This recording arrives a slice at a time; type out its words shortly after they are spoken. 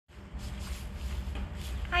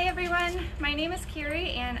Hi everyone, my name is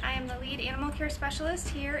Carrie and I am the lead animal care specialist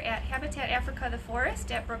here at Habitat Africa the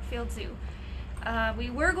Forest at Brookfield Zoo. We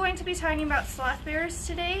were going to be talking about sloth bears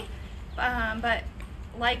today, but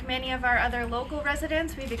like many of our other local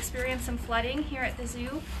residents, we've experienced some flooding here at the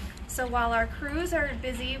zoo. So while our crews are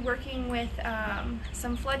busy working with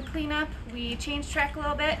some flood cleanup, we changed track a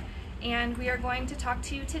little bit and we are going to talk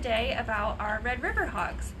to you today about our Red River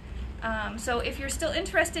hogs. So if you're still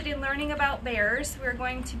interested in learning about bears, we're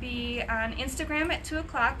going to be on Instagram at 2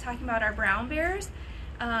 o'clock talking about our brown bears,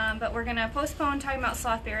 but we're going to postpone talking about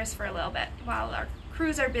sloth bears for a little bit while our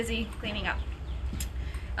crews are busy cleaning up.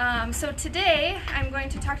 So today I'm going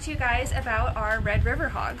to talk to you guys about our Red River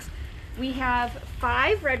hogs. We have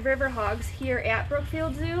 5 Red River hogs here at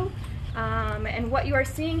Brookfield Zoo, and what you are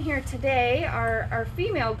seeing here today are our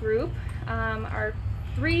female group, our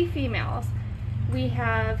 3 females. We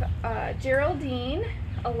have Geraldine,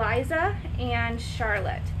 Eliza, and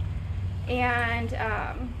Charlotte. And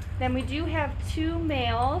then we do have 2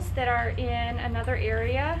 males that are in another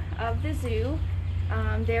area of the zoo.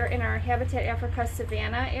 They're in our Habitat Africa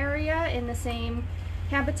Savannah area in the same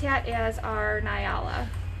habitat as our Nyala.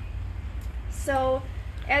 So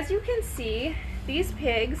as you can see, these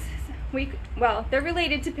pigs, well, they're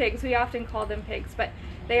related to pigs. We often call them pigs, but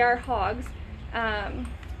they are hogs.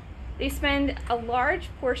 They spend a large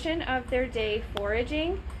portion of their day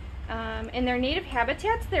foraging. In their native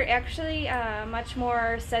habitats, they're actually much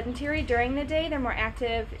more sedentary during the day. They're more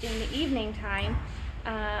active in the evening time,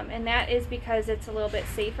 and that is because it's a little bit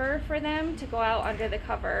safer for them to go out under the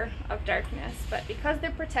cover of darkness. But because they're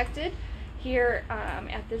protected here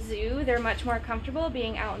at the zoo, they're much more comfortable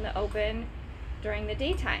being out in the open during the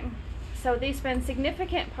daytime. So they spend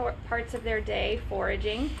significant parts of their day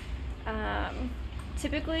foraging.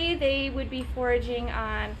 Typically, they would be foraging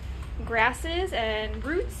on grasses and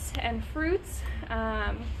roots and fruits.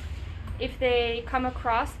 If they come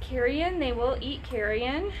across carrion, they will eat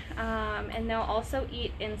carrion, and they'll also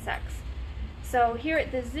eat insects. So here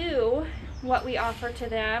at the zoo, what we offer to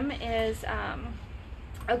them is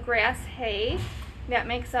a grass hay that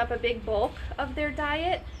makes up a big bulk of their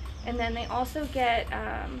diet, and then they also get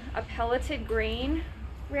a pelleted grain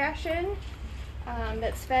ration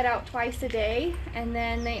that's fed out twice a day, and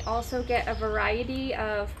then they also get a variety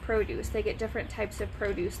of produce. They get different types of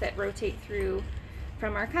produce that rotate through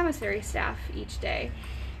from our commissary staff each day.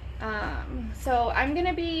 So I'm going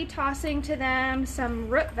to be tossing to them some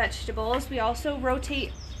root vegetables. We also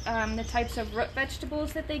rotate the types of root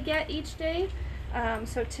vegetables that they get each day.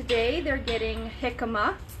 So today they're getting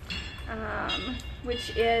jicama,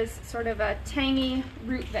 which is sort of a tangy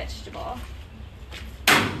root vegetable.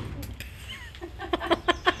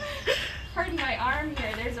 Pardon my arm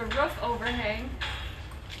here, there's a roof overhang.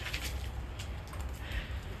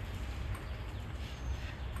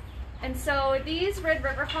 And so these Red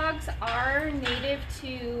River hogs are native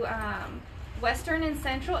to Western and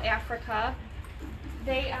Central Africa.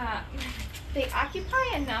 They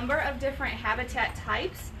occupy a number of different habitat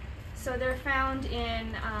types. So they're found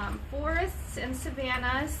in forests and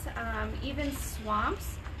savannas, even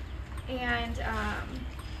swamps, and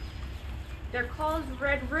they're called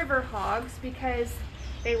Red River hogs because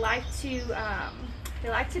they like to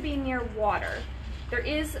be near water. There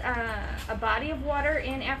is a body of water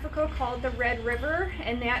in Africa called the Red River,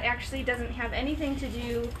 and that actually doesn't have anything to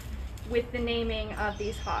do with the naming of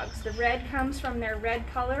these hogs. The red comes from their red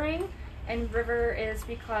coloring, and river is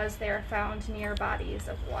because they are found near bodies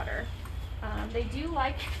of water. They do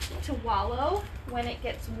like to wallow when it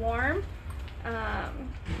gets warm.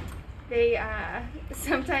 They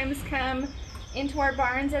sometimes come into our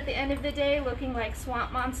barns at the end of the day looking like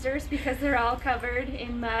swamp monsters because they're all covered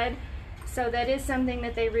in mud. So that is something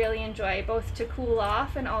that they really enjoy, both to cool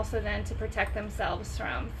off and also then to protect themselves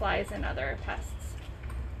from flies and other pests.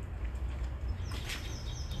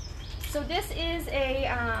 So this is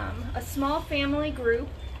a small family group.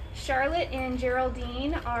 Charlotte and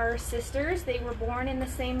Geraldine are sisters. They were born in the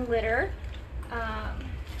same litter.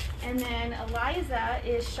 And then Eliza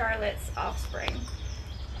is Charlotte's offspring.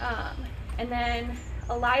 And then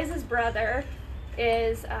Eliza's brother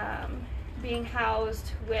is being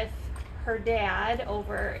housed with her dad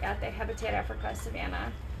over at the Habitat Africa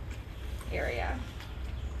Savannah area.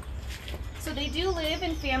 So they do live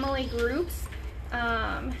in family groups.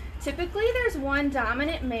 Typically there's one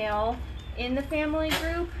dominant male in the family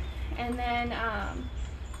group, and then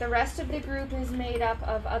the rest of the group is made up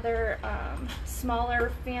of other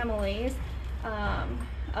smaller families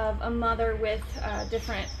of a mother with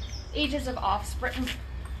different ages of offspring.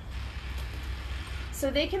 So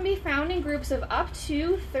they can be found in groups of up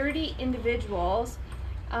to 30 individuals,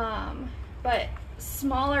 but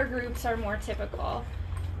smaller groups are more typical.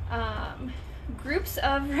 Groups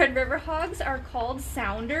of Red River hogs are called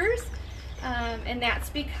sounders, and that's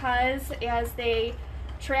because as they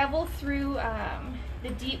travel through the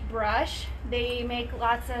deep brush, they make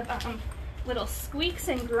lots of little squeaks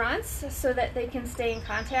and grunts so that they can stay in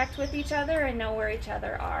contact with each other and know where each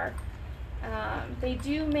other are. They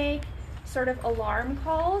do make sort of alarm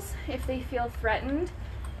calls if they feel threatened,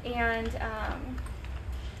 and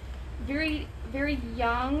very, very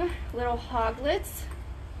young little hoglets,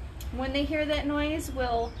 when they hear that noise,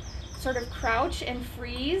 will sort of crouch and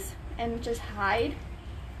freeze and just hide.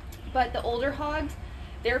 But the older hogs,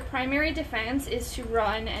 their primary defense is to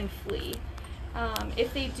run and flee.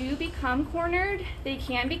 If they do become cornered, they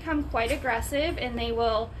can become quite aggressive, and they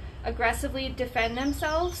will aggressively defend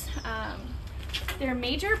themselves. Their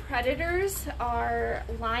major predators are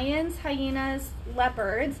lions, hyenas,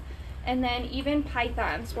 leopards, and then even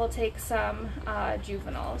pythons will take some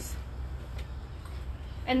juveniles.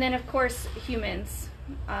 And then, of course, humans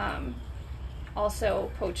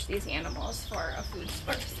also poach these animals for a food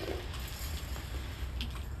source.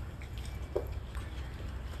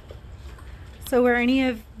 So were any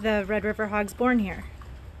of the Red River hogs born here?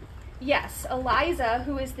 Yes, Eliza,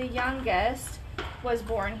 who is the youngest, was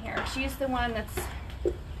born here. She's the one that's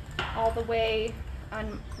all the way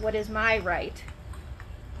on what is my right.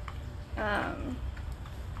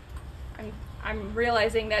 I'm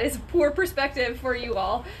realizing that is poor perspective for you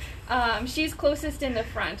all. She's closest in the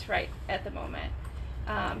front right at the moment.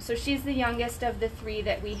 So she's the youngest of the three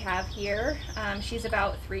that we have here. She's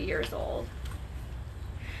about 3 years old.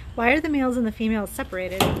 Why are the males and the females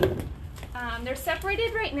separated? They're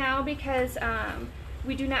separated right now because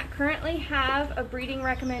we do not currently have a breeding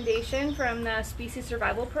recommendation from the Species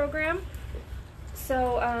Survival Program.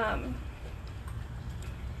 So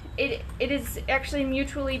it is actually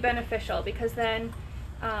mutually beneficial, because then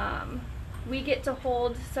we get to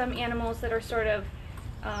hold some animals that are sort of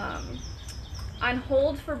on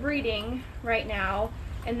hold for breeding right now,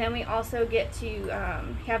 and then we also get to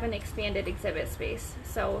have an expanded exhibit space.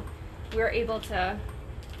 So we're able to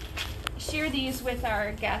share these with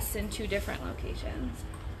our guests in 2 different locations.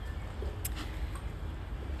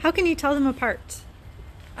 How can you tell them apart?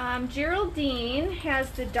 Geraldine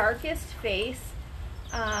has the darkest face.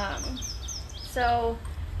 So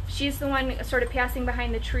she's the one sort of passing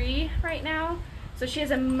behind the tree right now. So she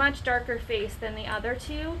has a much darker face than the other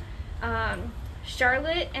 2.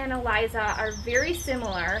 Charlotte and Eliza are very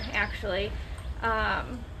similar, actually.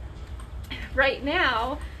 Right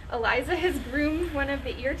now, Eliza has groomed one of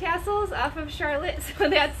the ear tassels off of Charlotte, so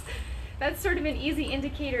that's sort of an easy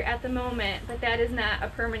indicator at the moment, but that is not a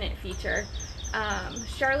permanent feature.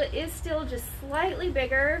 Charlotte is still just slightly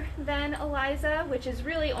bigger than Eliza, which is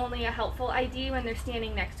really only a helpful ID when they're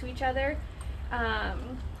standing next to each other.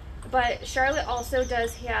 But Charlotte also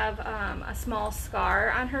does have a small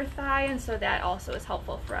scar on her thigh, and so that also is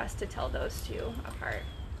helpful for us to tell those 2 apart.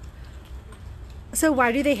 So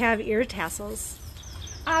why do they have ear tassels?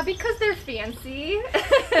 Because they're fancy.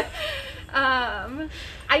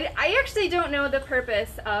 I actually don't know the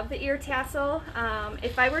purpose of the ear tassel.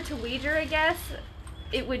 If I were to wager a guess,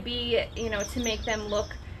 it would be, to make them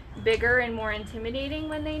look bigger and more intimidating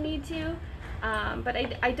when they need to. But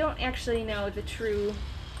I don't actually know the true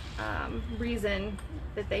reason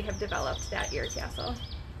that they have developed that ear tassel.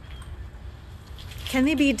 Can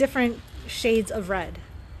they be different shades of red?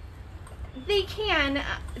 They can.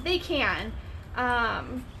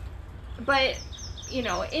 But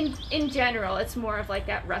in general, it's more of like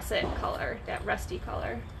that russet color, that rusty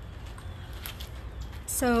color.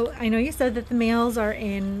 So I know you said that the males are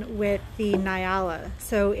in with the Nyala.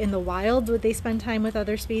 So in the wild, would they spend time with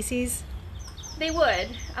other species? They would.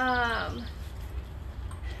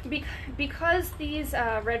 Because these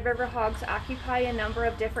Red River hogs occupy a number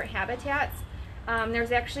of different habitats,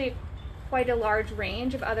 there's actually quite a large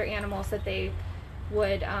range of other animals that they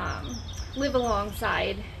would live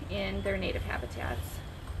alongside in their native habitats.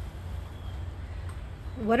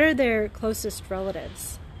 What are their closest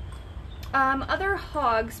relatives? Other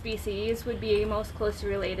hog species would be most closely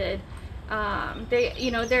related.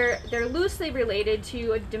 They're loosely related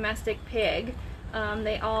to a domestic pig.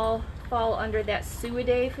 They all fall under that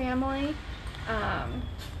Suidae family.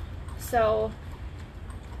 So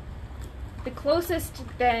the closest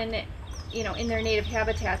then, in their native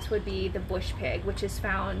habitats would be the bush pig, which is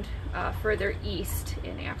found further east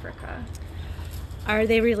in Africa. Are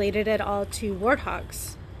they related at all to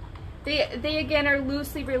warthogs? They again are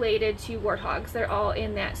loosely related to warthogs. They're all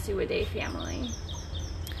in that Suidae family.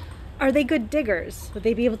 Are they good diggers? Would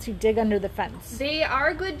they be able to dig under the fence? They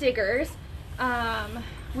are good diggers.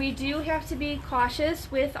 We do have to be cautious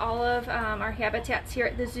with all of our habitats here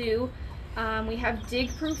at the zoo. We have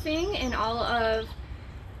dig proofing in all of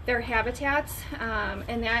their habitats,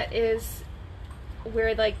 and that is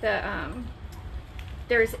where like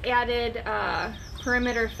there's added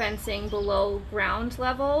perimeter fencing below ground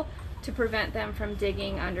level to prevent them from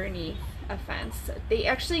digging underneath a fence. They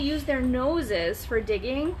actually use their noses for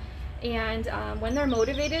digging, and when they're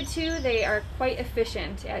motivated to, they are quite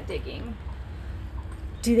efficient at digging.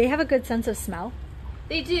 Do they have a good sense of smell?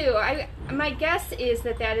 They do. My guess is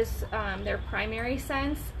that is their primary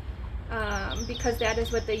sense, because that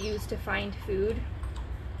is what they use to find food.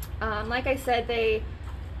 Like I said, they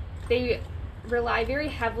rely very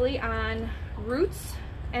heavily on roots,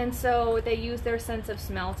 and so they use their sense of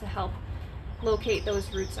smell to help locate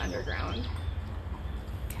those roots underground.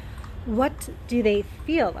 What do they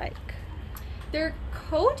feel like? Their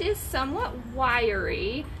coat is somewhat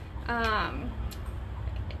wiry.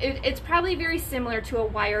 It's probably very similar to a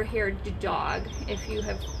wire-haired dog, if you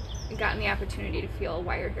have gotten the opportunity to feel a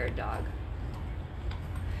wire-haired dog.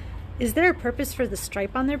 Is there a purpose for the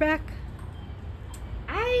stripe on their back?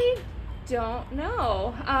 I don't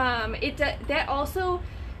know. That also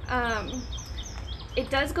it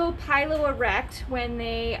does go piloerect when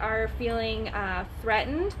they are feeling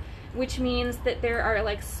threatened, which means that there are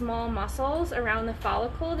like small muscles around the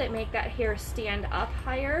follicle that make that hair stand up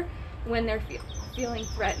higher when they're feeling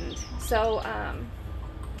threatened. So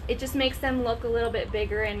it just makes them look a little bit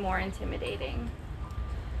bigger and more intimidating.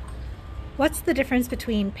 What's the difference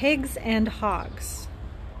between pigs and hogs?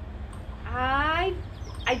 I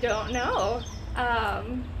don't know. I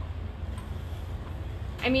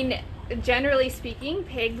mean, generally speaking,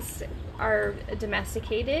 pigs are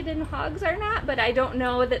domesticated and hogs are not, but I don't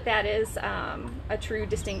know that is a true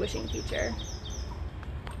distinguishing feature.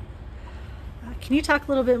 Can you talk a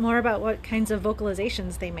little bit more about what kinds of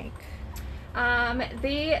vocalizations they make?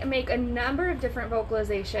 They make a number of different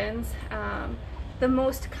vocalizations. The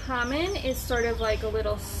most common is sort of like a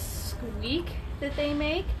little squeak that they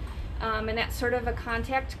make, and that's sort of a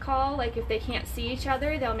contact call. Like if they can't see each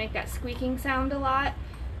other, they'll make that squeaking sound a lot.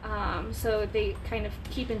 So they kind of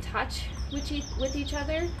keep in touch with each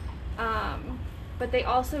other. But they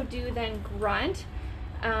also do then grunt.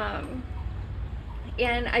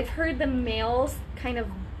 And I've heard the males kind of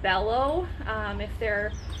bellow. If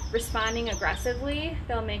they're responding aggressively,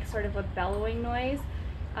 they'll make sort of a bellowing noise.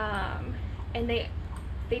 And they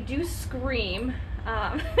do scream.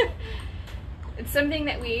 It's something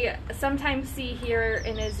that we sometimes see here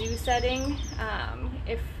in a zoo setting.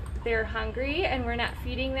 If they're hungry and we're not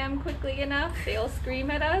feeding them quickly enough, they'll scream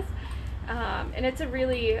at us. And it's a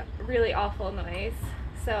really, really awful noise.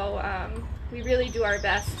 So we really do our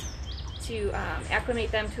best to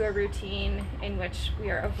acclimate them to a routine in which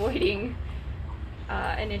we are avoiding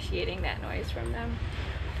initiating that noise from them.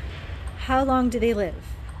 How long do they live?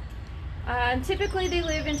 Typically they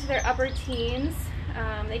live into their upper teens.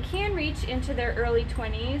 They can reach into their early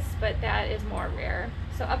 20s, but that is more rare.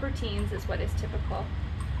 So upper teens is what is typical.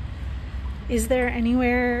 Is there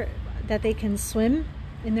anywhere that they can swim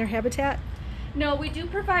in their habitat? No, we do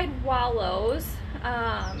provide wallows,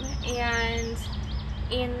 and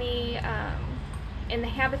in the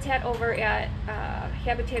habitat over at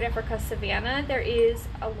Habitat Africa Savannah, there is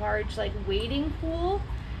a large like wading pool,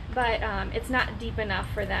 but it's not deep enough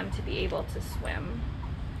for them to be able to swim.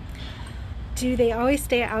 Do they always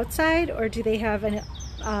stay outside, or do they have an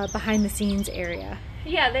behind-the-scenes area?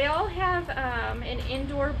 Yeah, they all have an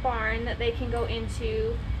indoor barn that they can go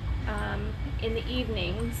into in the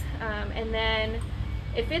evenings, and then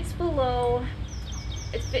if it's below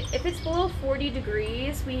 40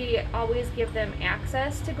 degrees, we always give them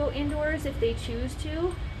access to go indoors if they choose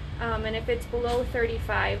to. And if it's below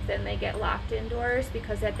 35, then they get locked indoors,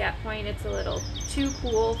 because at that point it's a little too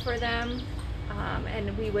cool for them,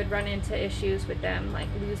 and we would run into issues with them like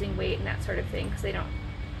losing weight and that sort of thing, because they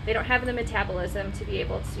don't have the metabolism to be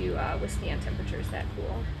able to withstand temperatures that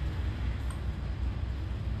cool.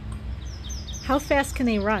 How fast can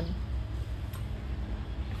they run?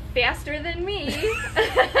 Faster than me.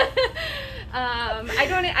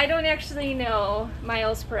 I don't actually know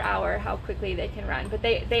miles per hour how quickly they can run, but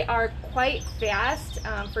they are quite fast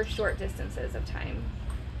for short distances of time.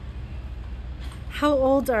 How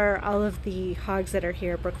old are all of the hogs that are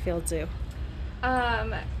here at Brookfield Zoo?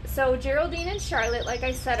 So Geraldine and Charlotte, like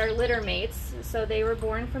I said, are litter mates, so they were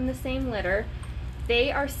born from the same litter.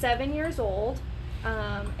 They are 7 years old,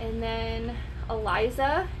 and then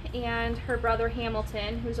Eliza and her brother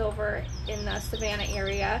Hamilton, who's over in the Savannah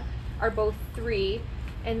area, are both 3,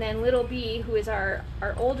 and then little B, who is our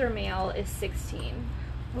older male, is 16.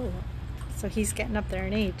 Oh, So he's getting up there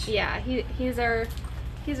in age. Yeah, he's our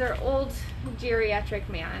old geriatric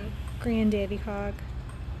man. Granddaddy hog.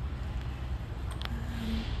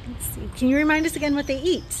 Let's see. Can you remind us again what they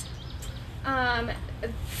eat?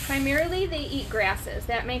 Primarily they eat grasses.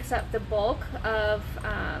 That makes up the bulk of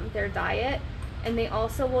their diet. And they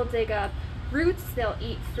also will dig up roots. They'll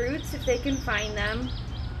eat fruits if they can find them.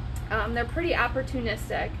 They're pretty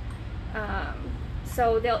opportunistic.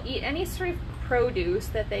 So they'll eat any sort of produce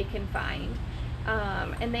that they can find.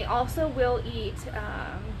 And they also will eat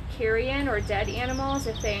carrion or dead animals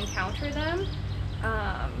if they encounter them.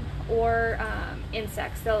 Or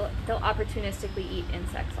insects. They'll opportunistically eat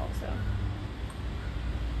insects also.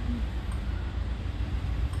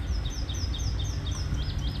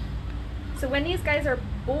 So when these guys are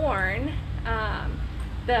born,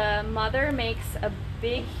 the mother makes a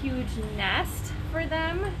big, huge nest for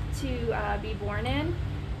them to be born in.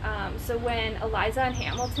 So when Eliza and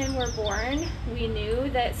Hamilton were born, we knew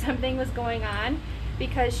that something was going on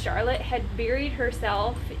because Charlotte had buried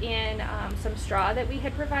herself in some straw that we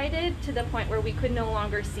had provided to the point where we could no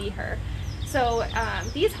longer see her. So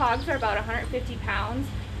these hogs are about 150 pounds,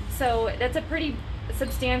 so that's a pretty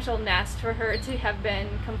substantial nest for her to have been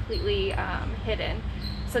completely hidden.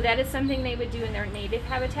 So that is something they would do in their native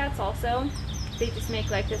habitats also. They just make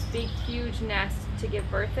like this big, huge nest to give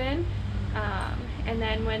birth in. And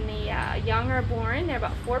then when the young are born, they're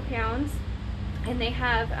about 4 pounds, and they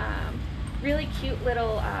have really cute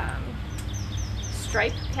little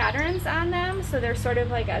stripe patterns on them. So they're sort of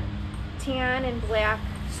like a tan and black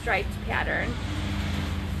striped pattern.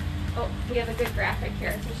 Oh, we have a good graphic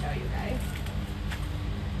here to show you guys.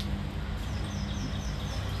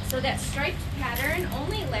 So that striped pattern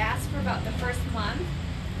only lasts for about the first month,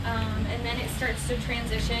 and then it starts to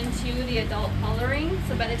transition to the adult coloring.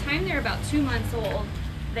 So by the time they're about 2 months old,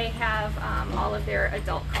 they have all of their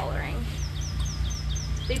adult coloring.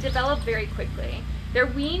 They develop very quickly. They're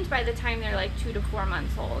weaned by the time they're like 2 to 4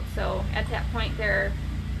 months old. So at that point, they're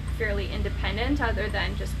fairly independent other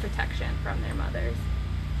than just protection from their mothers.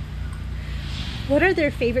 What are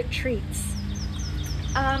their favorite treats?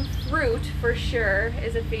 Fruit, for sure,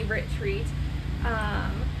 is a favorite treat.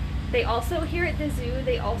 They also, here at the zoo,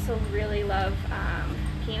 they also really love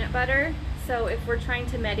peanut butter. So if we're trying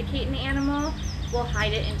to medicate an animal, we'll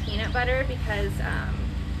hide it in peanut butter because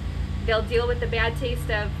they'll deal with the bad taste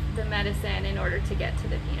of the medicine in order to get to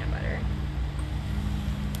the peanut butter.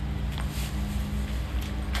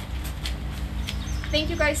 Thank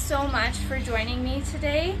you guys so much for joining me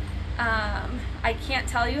today. I can't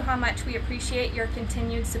tell you how much we appreciate your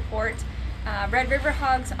continued support. Red River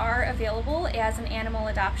Hogs are available as an animal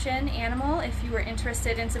adoption animal if you are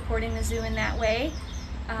interested in supporting the zoo in that way.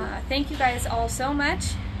 Thank you guys all so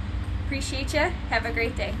much. Appreciate you. Have a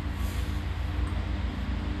great day.